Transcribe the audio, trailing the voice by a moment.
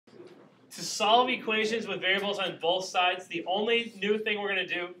To solve equations with variables on both sides, the only new thing we're going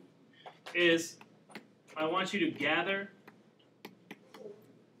to do is I want you to gather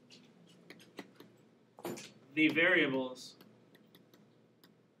the variables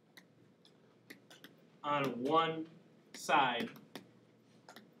on one side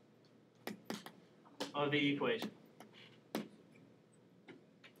of the equation.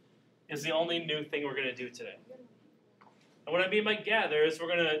 Is the only new thing we're going to do today. And what I mean by gather is we're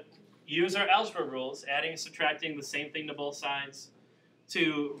going to use our algebra rules, adding and subtracting the same thing to both sides,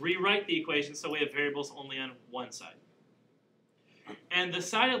 to rewrite the equation so we have variables only on one side. And the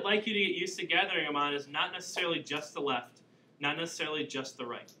side I'd like you to get used to gathering them on is not necessarily just the left, not necessarily just the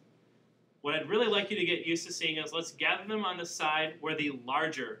right. What I'd really like you to get used to seeing is let's gather them on the side where the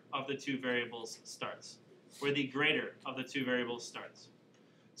larger of the two variables starts, where the greater of the two variables starts.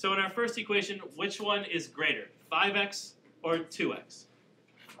 So in our first equation, which one is greater, 5x or 2x?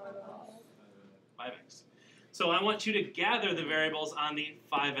 5x. So I want you to gather the variables on the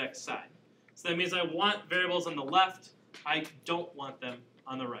 5x side. So that means I want variables on the left. I don't want them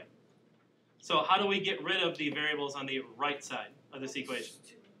on the right. So how do we get rid of the variables on the right side of this equation?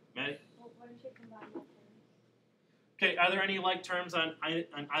 Maddie? Well, why don't you combine that term? Okay, are there any like terms on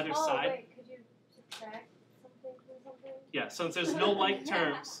either side? Oh, wait, could you subtract something from something? Yeah, since there's no like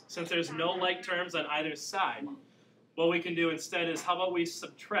terms, on either side, what we can do instead is how about we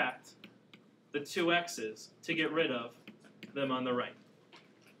subtract the two x's to get rid of them on the right.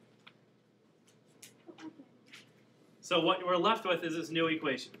 So what we're left with is this new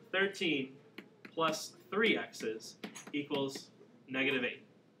equation. 13 plus 3x's equals negative 8.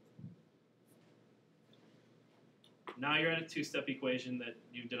 Now you're at a two-step equation that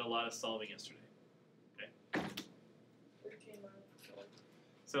you did a lot of solving yesterday. Okay. 13 minus 4.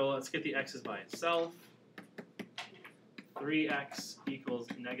 So let's get the x's by itself. 3x equals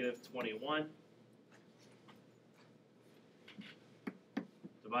negative 21.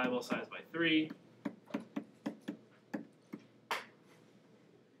 Divide both sides by 3.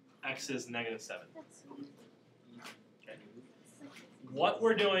 X is negative 7. Okay. What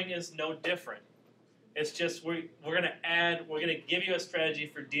we're doing is no different. It's just we're going to give you a strategy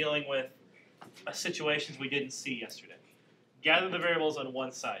for dealing with situations we didn't see yesterday. Gather the variables on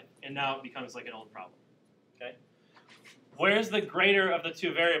one side, and now it becomes like an old problem. Okay? Where's the greater of the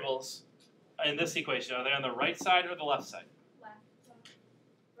two variables in this equation? Are they on the right side or the left side? Left.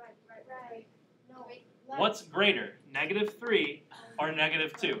 Right. No, wait. Left. What's greater, negative 3 or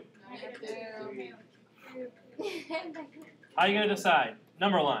negative 2? Negative 2. How are you going to decide?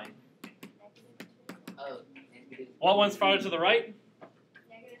 Number line. What one's farther to the right?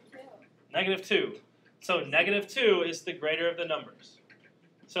 Negative 2. Negative 2. So negative 2 is the greater of the numbers.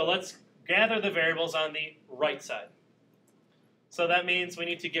 So let's gather the variables on the right side. So that means we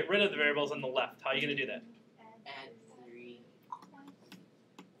need to get rid of the variables on the left. How are you going to do that? Add 3.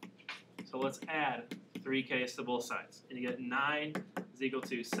 So let's add 3k's to both sides. And you get 9 is equal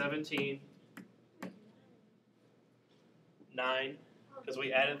to 17, 9, because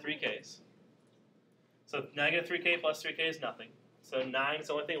we added 3k's. So negative 3k plus 3k is nothing. So 9 is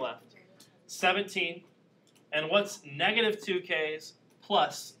the only thing left. 17. And what's negative 2k's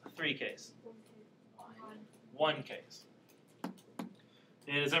plus 3k's? 1k's.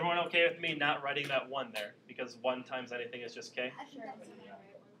 And is everyone okay with me not writing that 1 there? Because 1 times anything is just k?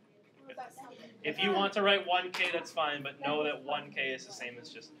 If you want to write 1k, that's fine, but know that 1k is the same as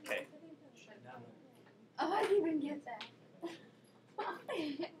just k. Oh, I didn't even get that.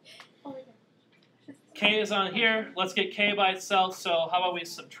 K is on here. Let's get k by itself. So how about we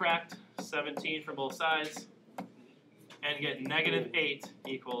subtract 17 from both sides and get negative 8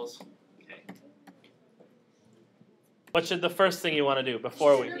 equals k. What should the first thing you want to do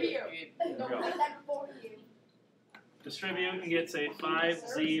before we distribute and get, say,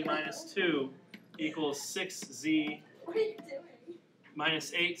 5z minus 2 equals 6z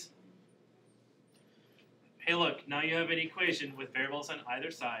minus 8. Hey, look, now you have an equation with variables on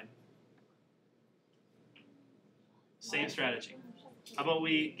either side. Same strategy. How about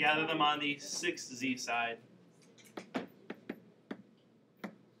we gather them on the 6z side?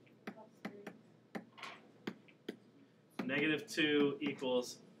 Negative 2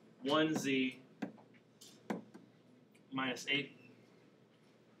 equals 1z minus 8.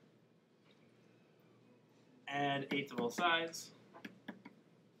 Add 8 to both sides.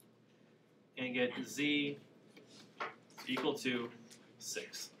 And get z equal to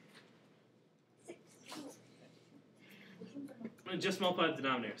 6. I'm going to just multiply the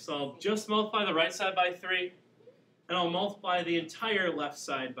denominator. So I'll just multiply the right side by 3, and I'll multiply the entire left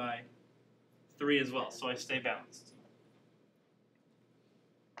side by 3 as well, so I stay balanced.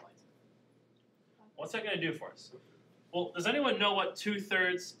 What's that going to do for us? Well, does anyone know what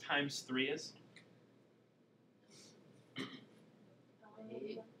 2/3 times 3 is?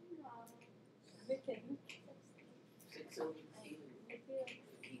 Everything. 6 over 2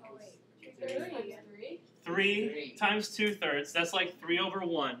 equals 3 times 2/3. That's like 3 over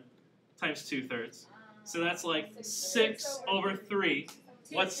 1 times 2/3. So that's like 6 over 3.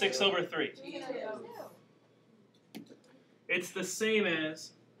 What's 6 over 3? It's the same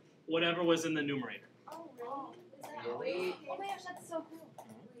as whatever was in the numerator. Oh, really? Oh my gosh, that's so cool.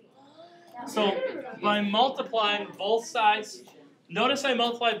 So by multiplying both sides, notice I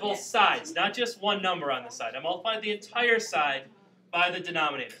multiplied both sides, not just one number on the side. I multiplied the entire side by the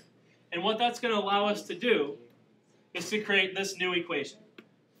denominator. And what that's going to allow us to do is to create this new equation.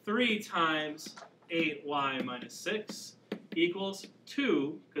 3 times 8y minus 6 equals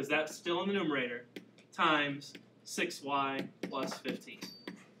 2, because that's still in the numerator, times 6y plus 15.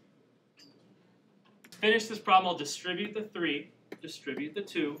 Finish this problem, I'll distribute the 3, distribute the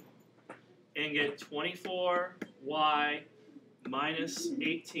 2, and get 24y minus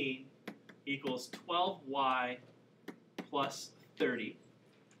 18 equals 12y plus 30.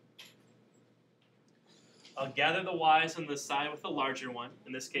 I'll gather the y's on the side with the larger one.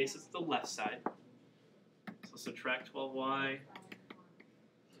 In this case, it's the left side. So subtract 12y.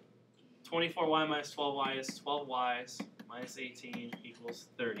 24y minus 12y is 12 y's minus 18 equals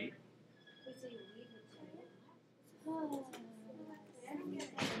 30.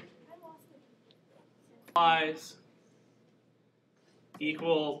 Y's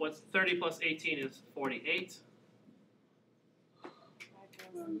equal, what's 30 plus 18 is 48.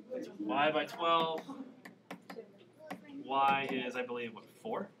 Y by 12. Y is, I believe, what,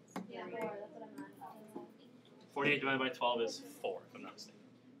 4? Yeah, that's what I'm on. 48 divided by 12 is 4, if I'm not mistaken.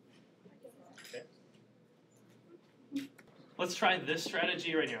 Okay. Let's try this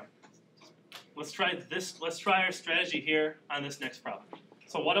strategy right here. Let's try our strategy here on this next problem.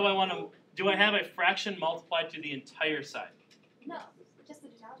 So what do I want to do? I have a fraction multiplied to the entire side. No, just the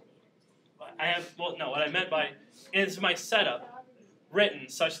denominator. I have, well, no, what I meant by is my setup written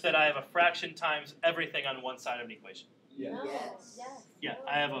such that I have a fraction times everything on one side of an equation. Yes. Yeah,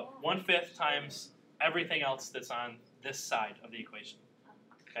 I have a 1/5 times everything else that's on this side of the equation.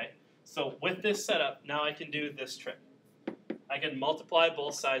 Okay, so with this setup, now I can do this trick. I can multiply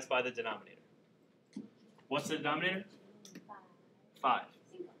both sides by the denominator. What's the denominator? 5.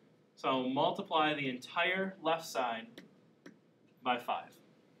 So multiply the entire left side by 5.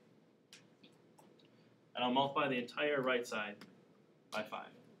 And I'll multiply the entire right side by 5.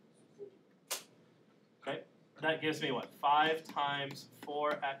 Okay, that gives me what? 5 times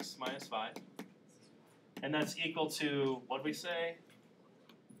 4x minus 5. And that's equal to, what did we say?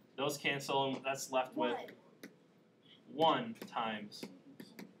 Those cancel, and that's left with 1 times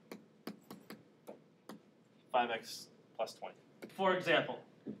 5x plus 20. For example,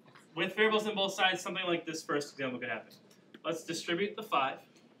 with variables on both sides, something like this first example could happen. Let's distribute the 5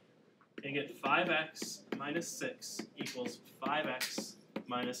 and get 5x minus 6 equals 5x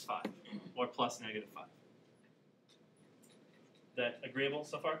minus 5, or plus negative 5. Is that agreeable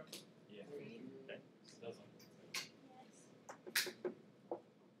so far? Yeah. Okay.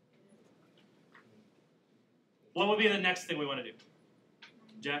 What would be the next thing we want to do?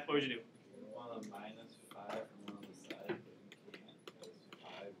 Jack, what would you do? You want a minus 5 from one of the sides, but you can't because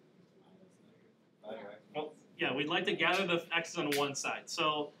 5 minus negative 5x. Well, yeah, we'd like to gather the x's on one side.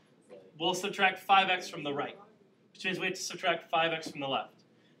 So we'll subtract 5x from the right, which means we have to subtract 5x from the left,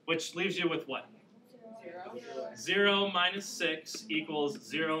 which leaves you with what? 0 minus 6 equals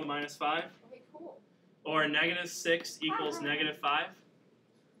 0 minus 5, Okay, cool. or negative 6 equals negative 5.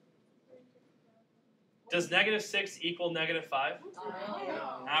 Does negative 6 equal negative 5?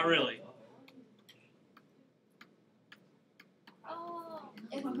 Not really. Oh.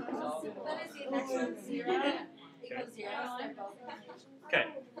 That is the next one, 0 equals 0. Okay.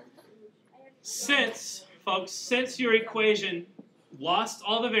 Since your equation lost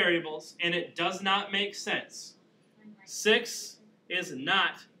all the variables and it does not make sense, 6 is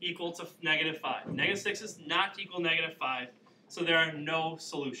not equal to negative 5. Negative 6 is not equal to negative 5, so there are no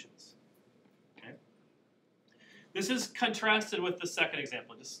solutions. Okay? This is contrasted with the second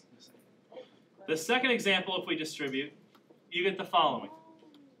example. The second example, if we distribute, you get the following.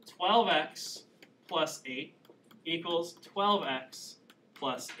 12x plus 8 equals 12x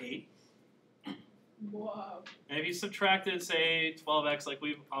plus 8. Whoa. And if you subtracted, say, 12x like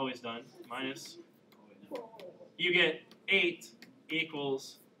we've always done, minus, you get 8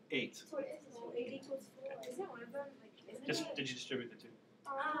 equals 8. So 8 equals 4. Isn't one of them like, Did you distribute the 2?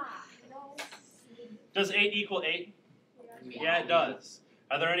 No. Does 8 equal 8? Yeah, it does.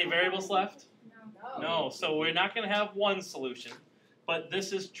 Are there any variables left? No. No, so we're not going to have one solution, but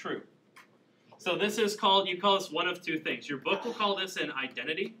this is true. So this is called, you call this one of two things. Your book will call this an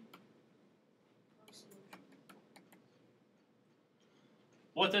identity.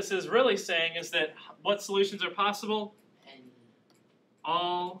 What this is really saying is that what solutions are possible? And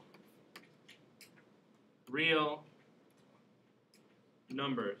All real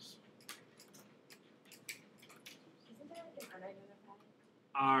numbers Isn't there like an unidentified?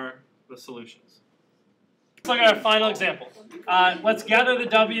 are the solutions. Let's look at our final example. Let's gather the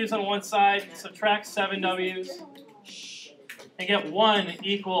W's on one side, subtract 7 W's, and get 1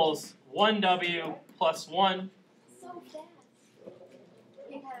 equals 1 W plus 1. So fast.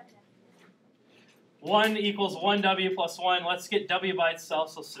 1 equals 1 W plus 1. Let's get W by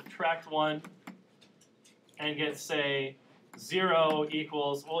itself, so subtract 1. And get, say, 0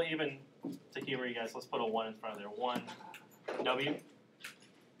 equals, we'll even, to humor you guys, let's put a 1 in front of there. 1 W.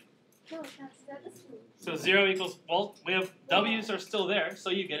 No, that's the solution. So 0 equals, well, we have W's are still there, so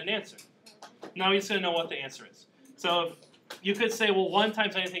you get an answer. Now we're just going to know what the answer is. So if you could say, well, 1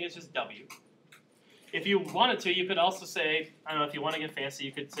 times anything is just W. If you wanted to, you could also say, I don't know, if you want to get fancy,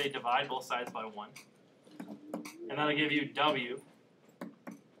 you could say divide both sides by 1. And that'll give you W.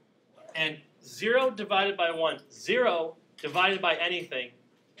 And 0 divided by 1, 0 divided by anything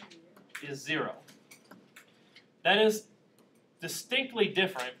is 0. That is distinctly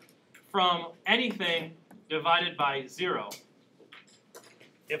different from anything divided by 0.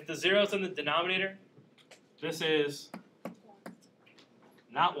 If the 0 is in the denominator, this is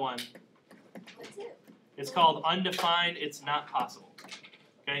not 1. That's it. It's called undefined, it's not possible.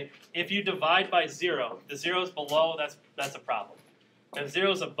 Okay? If you divide by 0, the 0 is below, that's a problem. If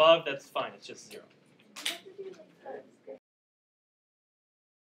 0 is above, that's fine, it's just 0. You have to do like